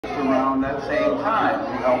around that same time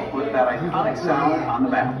who helped put that iconic sound on the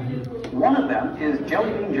map. One of them is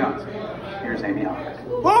Jellybean Johnson. Here's Amy Hockert.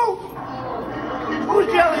 Who? Who's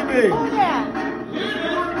Jellybean? Who's that?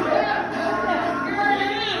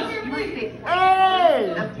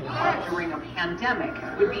 Hey! During a pandemic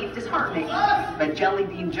would be disheartening, but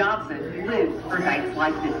Jellybean Johnson lived for nights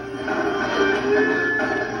like this.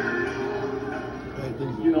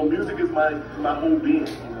 You know, music is my whole being.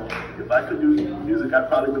 You know, if I could do music, I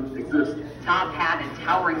probably wouldn't exist. Top hat and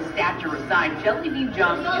towering stature aside, Jellybean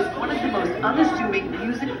Johnson is one of the most unassuming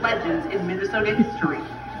music legends in Minnesota history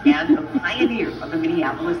and a pioneer of the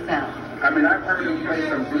Minneapolis sound. I mean, I've heard him play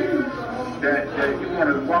some blues that you want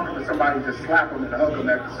to walk up to somebody and just slap him and hug him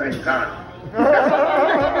at the same time.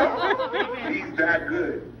 He's that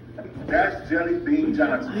good. That's Jellybean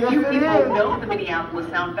Johnson. Few people know the Minneapolis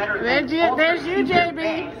sound better than There's you,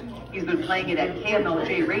 JB. He's been playing it at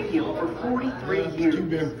KMLJ Radio for 43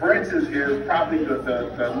 years. Francis is probably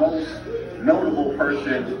the most notable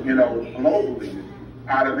person, you know, globally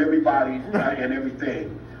out of everybody and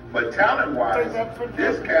everything. But talent-wise,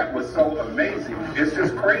 this cat was so amazing. It's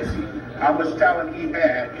just crazy how much talent he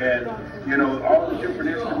had, and you know all the different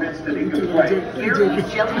instruments that he could play. Gary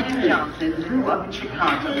Jellybean Johnson grew up in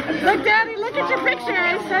Chicago. Look, Daddy, look at your picture.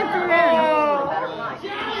 I sent it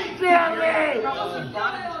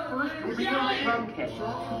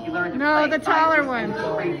in. No, the taller one.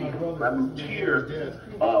 I moved here.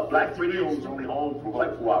 Black radio was only on for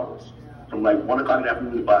like 4 hours, from like 1 o'clock in the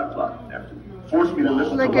afternoon to 5 o'clock in the afternoon. Forced me to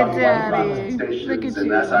listen to a lot of rock stations, and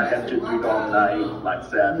that's how I had to do all night, like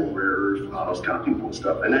Sabbath, Rare Earth, and all those kind of people and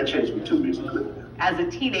stuff. And that changed me too musically. As a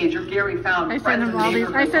teenager, Gary found I sent her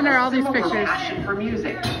all these pictures. Passion for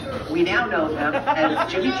music. We now know them as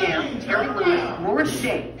Jimmy Jam, Terry Lewis, Morris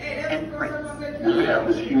Day, and Prince. We would have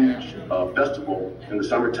this huge festival in the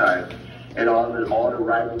summertime, and all the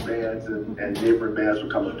rival bands and neighboring bands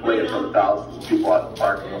would come and play in front of thousands of people out in the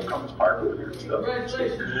park, in Cummins Park over here and stuff.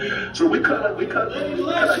 So we cut our teeth in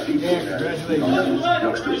that, you know,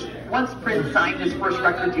 youngsters. Once Prince signed his first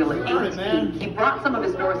record deal at 18, he brought some of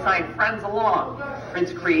his North Side friends along.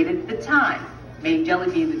 Prince created The Time, made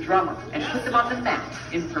Jellybean the drummer, and put them on the map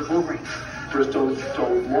in Purple Rain. First told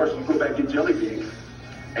Morris, you go back and get Jellybean,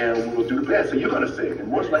 and we'll do the band. So you're going to sing. And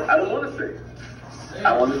Morris like, I don't want to sing.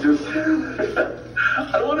 I want to just,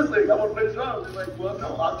 I don't want to sing. I want to play the drums. They're like, well,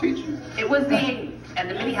 no, I'll teach you. It was the 80s, and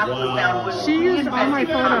the Minneapolis sound was She used all my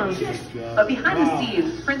photos. But behind the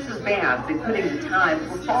scenes, Prince's bands, including The Time,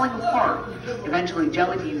 were falling apart. Eventually,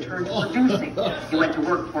 Jellybean turned to producing. He went to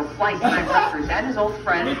work for Flight Time Records and his old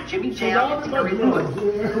friend Jimmy Jam and Terry Lewis,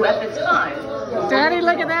 who at the time Daddy,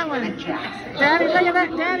 look at that one. Daddy, look at that.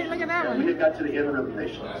 Daddy, look at that We one. had got to the end of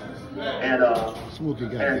Revelation. And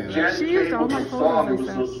Janet She used came all with my a song. It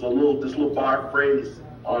photos. was this little bar phrase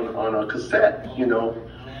on a cassette, you know,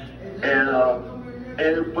 and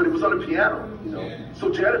but it was on the piano, you know. So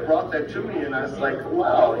Janet brought that to me, and I was like,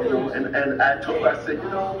 wow, you know. And I told her, I said, you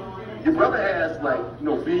know, your brother has like, you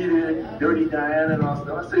know, Beat It, Dirty Diana, and all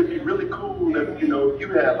stuff. I said it'd be really cool if, you know, you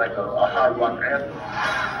had like a hard rock anthem.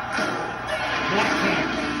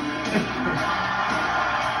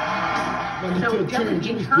 So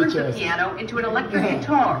Jellybean turned the piano into an electric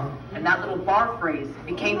guitar, and that little bar phrase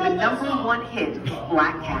became the #1 hit,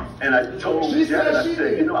 Black Cat. And I told Janet, I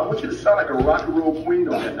said, you know, I want you to sound like a rock and roll queen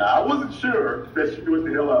on it. Now, I wasn't sure that she knew what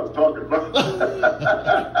the hell I was talking about.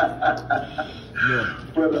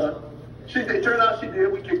 But it turned out she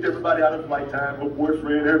did. We kicked everybody out of Flight Time, her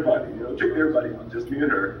boyfriend, everybody, you know, kicked everybody out, just me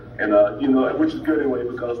and her. And, you know, which is good anyway,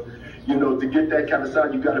 because, you know, to get that kind of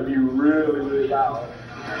sound, you got to be really, really loud.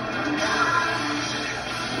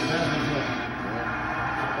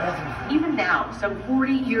 Even now, some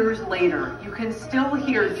 40 years later, you can still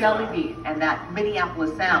hear Jellybean and that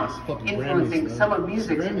Minneapolis sound influencing some of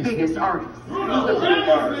music's biggest artists. You know,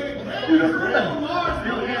 you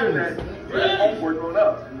hear that homework on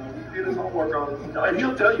us. You know, he did his homework on, you know, and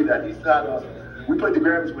he'll tell you that. He's got we played the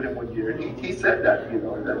Grammys with him one year, and he said that, you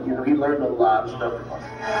know, he learned a lot of stuff from us.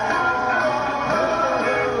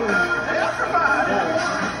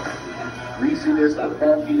 Greasiness, the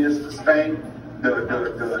funkiness, the spank, the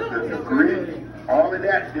grit, all of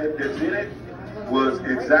that's in it was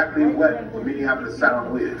exactly what the Minneapolis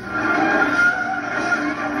sound is.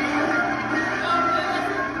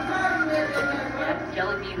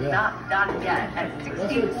 Jellybean's not done yet. At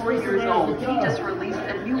 64 years old, he just released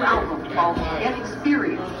a new album called Get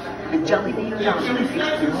Experience, the Jellybean Johnson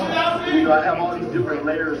Experience. You know, I have all these different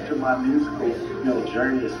layers to my musical, you know,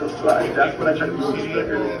 journey and stuff. So that's what I try to do with this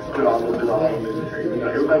record, put all of it on. And, you know,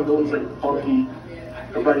 everybody knows like funky.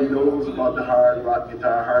 Everybody knows about the hard rock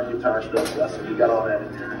guitar, hard guitar stuff. So I said we got all that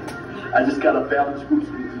in there. I just got a balanced group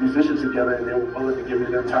of musicians together, and they were willing to give me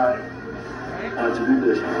their time to do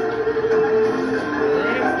this.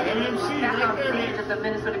 Back on stage at the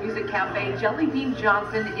Minnesota Music Cafe, Jellybean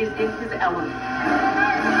Johnson is in his element.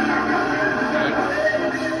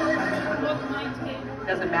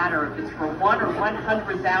 Doesn't matter if it's for 1 or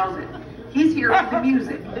 100,000. He's here for the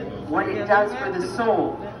music, what it does for the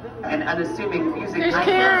soul, and unassuming music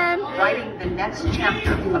icon, writing the next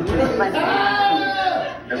chapter of his legacy.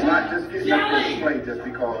 It's not just getting up there to play just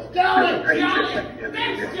because there's a paycheck at the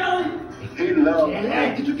end of the day. He loves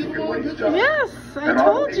what he's done. Yes, I and all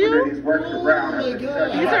told the people that you. he's worked around have been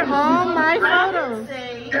touched. These are all my photos.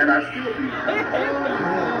 And I still be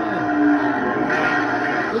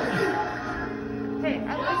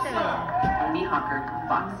Amy Hockert,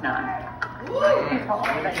 Fox 9.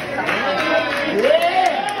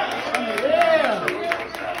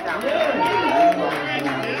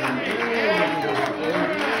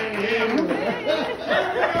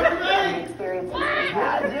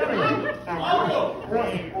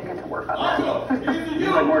 We'll get to work on that. If you'd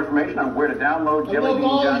like more information on where to download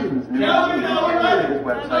Jellybean Johnson's new album, his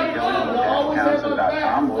website,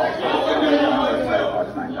 jellybean-johnson.com. We'll also post it on our website,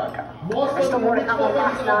 fox9.com. There's still more to come on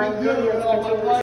Fox 9. Videos continue.